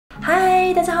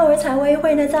嗨，大家好，我是采薇，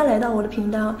欢迎大家来到我的频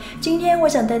道。今天我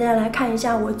想带大家来看一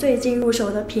下我最近入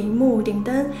手的屏幕顶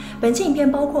灯。本期影片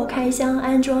包括开箱、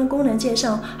安装、功能介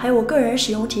绍，还有我个人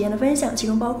使用体验的分享，其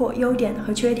中包括优点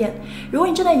和缺点。如果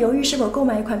你正在犹豫是否购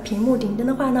买一款屏幕顶灯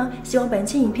的话呢，希望本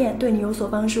期影片对你有所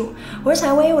帮助。我是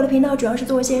采薇，我的频道主要是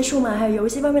做一些数码还有游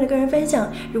戏方面的个人分享。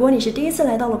如果你是第一次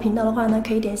来到我频道的话呢，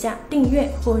可以点下订阅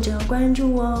或者关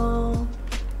注哦。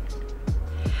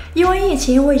因为疫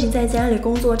情，我已经在家里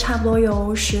工作差不多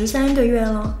有13个月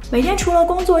了。每天除了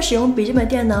工作使用笔记本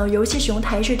电脑、游戏使用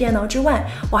台式电脑之外，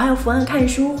我还有伏案看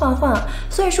书、画画。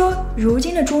所以说，如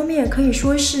今的桌面可以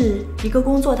说是一个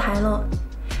工作台了。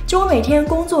就我每天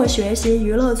工作、学习、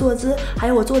娱乐、坐姿，还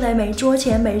有我坐在美桌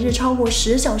前每日超过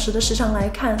10小时的时长来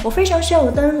看，我非常需要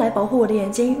灯来保护我的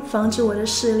眼睛，防止我的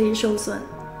视力受损。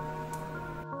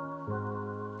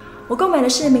我购买的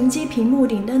是明基屏幕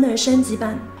顶灯的升级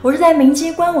版，我是在明基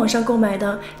官网上购买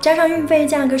的，加上运费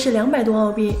价格是200多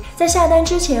澳币。在下单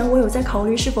之前，我有在考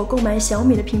虑是否购买小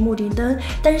米的屏幕顶灯，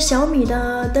但是小米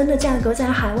的灯的价格在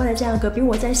海外的价格比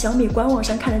我在小米官网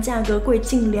上看的价格贵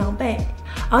近2倍。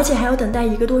而且还要等待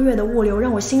1个多月的物流，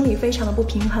让我心里非常的不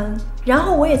平衡。然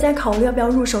后我也在考虑要不要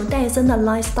入手戴森的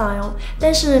Lifestyle，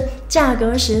 但是价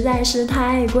格实在是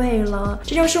太贵了，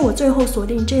这就是我最后锁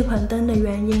定这款灯的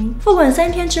原因。付款3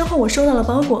天之后，我收到了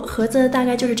包裹，盒子大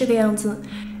概就是这个样子。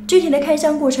具体的开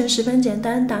箱过程十分简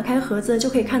单，打开盒子就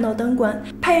可以看到灯管，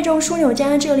配重枢纽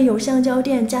夹，这里有橡胶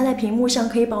垫夹在屏幕上，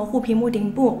可以保护屏幕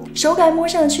顶部，手感摸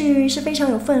上去是非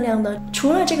常有分量的。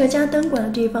除了这个夹灯管的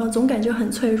地方，总感觉很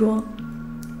脆弱。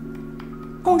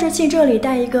控制器这里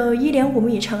带一个1.5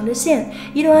米长的线，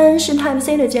一端是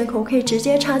Type-C 的接口，可以直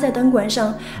接插在灯管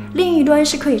上，另一端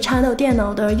是可以插到电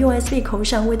脑的 USB 口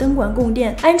上为灯管供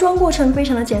电。安装过程非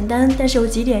常的简单，但是有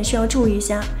几点需要注意一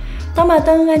下。当把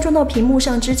灯安装到屏幕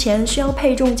上之前，需要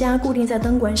配重夹固定在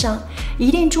灯管上，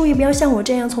一定注意不要像我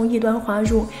这样从一端滑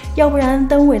入，要不然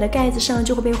灯尾的盖子上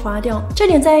就会被划掉。这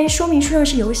点在说明书上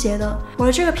是有写的。我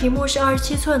的这个屏幕是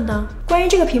27寸的。关于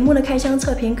这个屏幕的开箱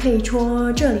测评，可以戳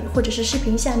这里或者是视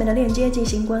频下面的链接进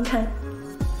行观看。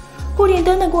固定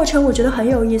灯的过程我觉得很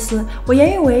有意思，我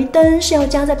原以为灯是要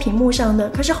夹在屏幕上的，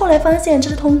可是后来发现这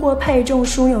是通过配重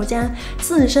枢纽夹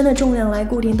自身的重量来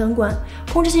固定灯管。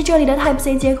控制器这里的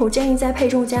Type-C 接口建议在配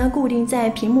重夹固定在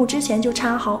屏幕之前就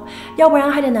插好，要不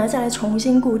然还得拿下来重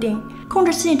新固定。控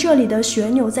制器这里的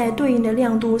旋钮在对应的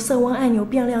亮度、色温按钮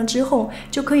变亮之后，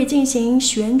就可以进行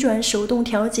旋转手动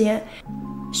调节。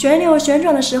旋钮旋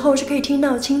转的时候是可以听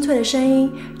到清脆的声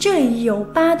音，这里有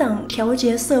8档调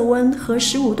节色温和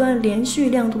15段连续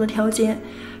亮度的调节。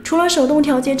除了手动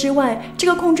调节之外，这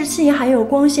个控制器还有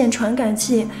光线传感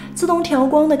器，自动调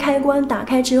光的开关打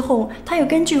开之后，它有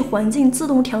根据环境自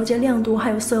动调节亮度还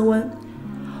有色温。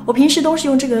我平时都是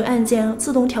用这个按键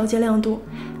自动调节亮度。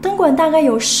灯管大概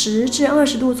有10至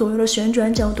20度左右的旋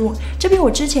转角度，这比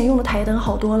我之前用的台灯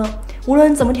好多了。无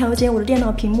论怎么调节，我的电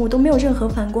脑屏幕都没有任何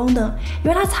反光的，因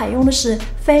为它采用的是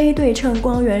非对称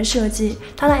光源设计，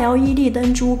它的 LED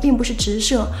灯珠并不是直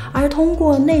射，而是通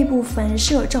过内部反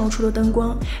射照出的灯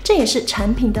光，这也是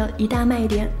产品的一大卖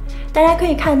点。大家可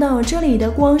以看到，这里的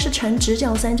光是呈直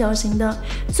角三角形的，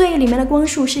最里面的光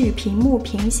束是与屏幕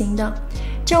平行的。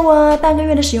就我半个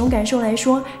月的使用感受来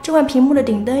说，这款屏幕的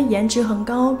顶灯颜值很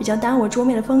高，比较搭我桌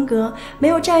面的风格，没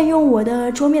有占用我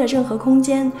的桌面的任何空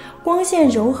间，光线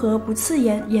柔和不刺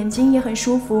眼，眼睛也很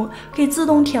舒服，可以自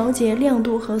动调节亮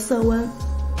度和色温。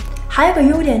还有个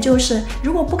优点就是，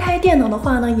如果不开电脑的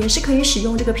话呢，也是可以使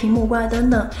用这个屏幕挂灯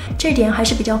的，这点还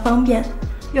是比较方便。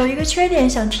有一个缺点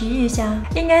想提一下，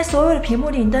应该所有的屏幕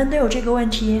顶灯都有这个问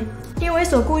题。因为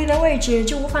所固定的位置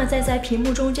就无法再在屏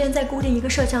幕中间再固定一个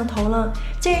摄像头了，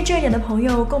建议这一点的朋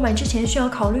友购买之前需要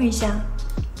考虑一下。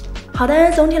好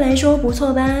的，总体来说不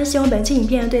错吧，希望本期影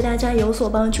片对大家有所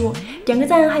帮助，点个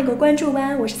赞还有个关注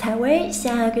吧，我是采薇，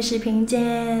下个视频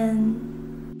见。